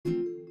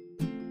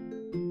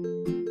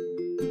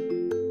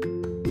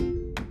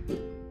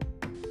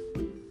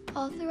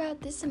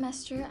Throughout this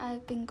semester,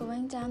 I've been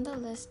going down the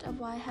list of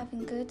why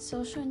having good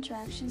social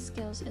interaction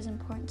skills is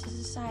important to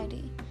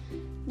society.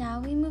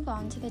 Now we move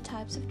on to the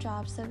types of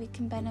jobs that we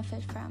can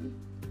benefit from.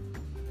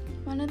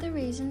 One of the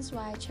reasons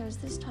why I chose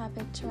this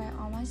topic to write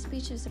all my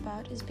speeches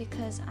about is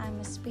because I'm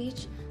a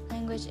speech,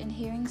 language, and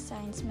hearing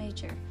science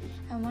major,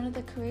 and one of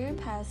the career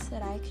paths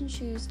that I can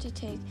choose to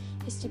take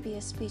is to be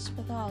a speech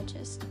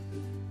pathologist.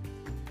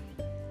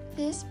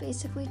 This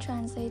basically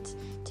translates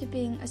to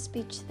being a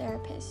speech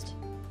therapist.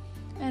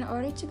 In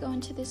order to go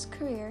into this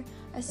career,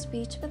 a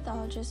speech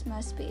pathologist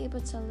must be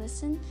able to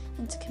listen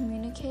and to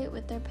communicate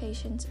with their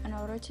patients in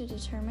order to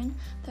determine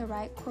the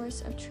right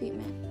course of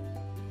treatment.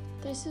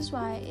 This is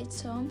why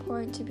it's so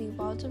important to be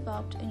well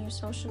developed in your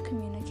social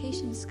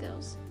communication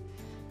skills.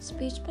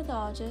 Speech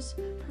pathologists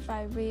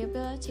provide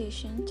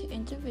rehabilitation to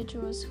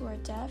individuals who are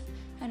deaf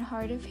and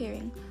hard of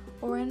hearing,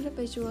 or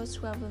individuals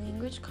who have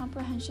language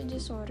comprehension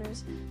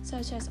disorders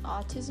such as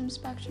autism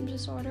spectrum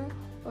disorder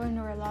or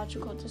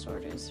neurological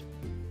disorders.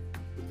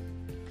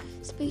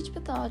 Speech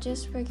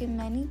pathologists work in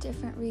many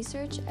different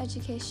research,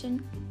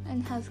 education,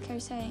 and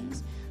healthcare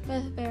settings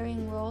with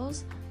varying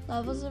roles,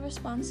 levels of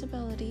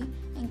responsibility,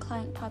 and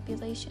client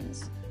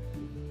populations.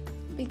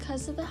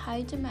 Because of the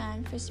high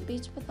demand for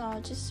speech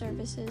pathologist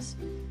services,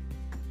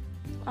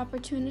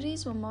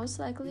 opportunities will most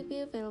likely be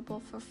available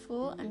for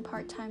full and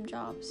part-time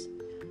jobs.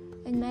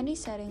 In many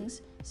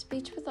settings,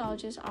 speech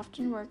pathologists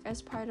often work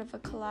as part of a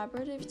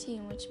collaborative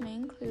team which may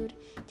include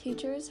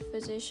teachers,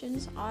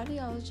 physicians,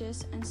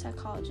 audiologists, and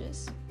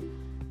psychologists.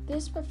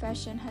 This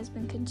profession has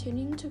been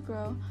continuing to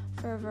grow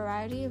for a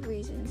variety of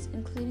reasons,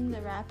 including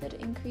the rapid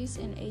increase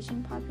in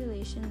aging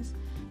populations,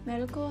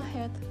 medical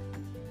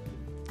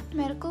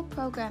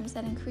programs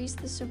that increase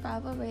the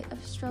survival rate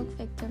of stroke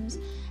victims,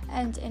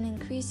 and an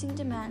increasing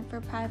demand for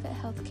private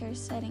healthcare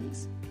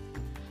settings.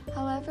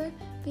 However,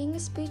 being a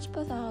speech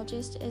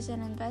pathologist is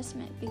an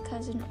investment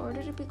because in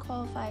order to be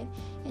qualified,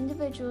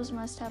 individuals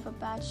must have a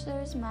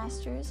bachelor's,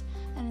 master's,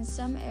 and in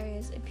some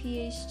areas, a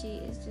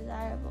PhD is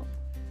desirable.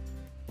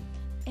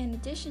 In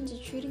addition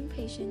to treating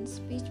patients,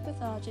 speech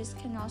pathologists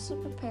can also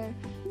prepare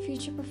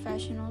future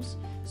professionals,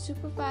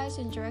 supervise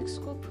and direct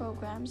school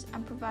programs,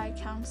 and provide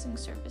counseling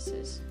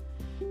services.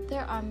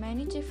 There are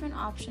many different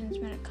options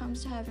when it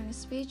comes to having a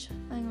speech,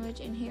 language,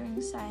 and hearing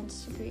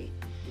science degree,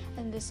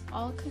 and this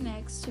all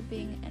connects to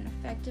being an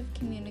effective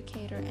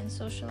communicator and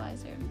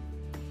socializer.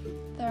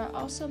 There are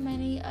also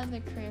many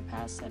other career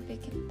paths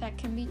that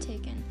can be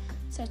taken,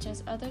 such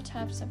as other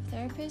types of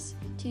therapists,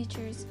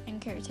 teachers, and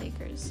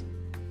caretakers.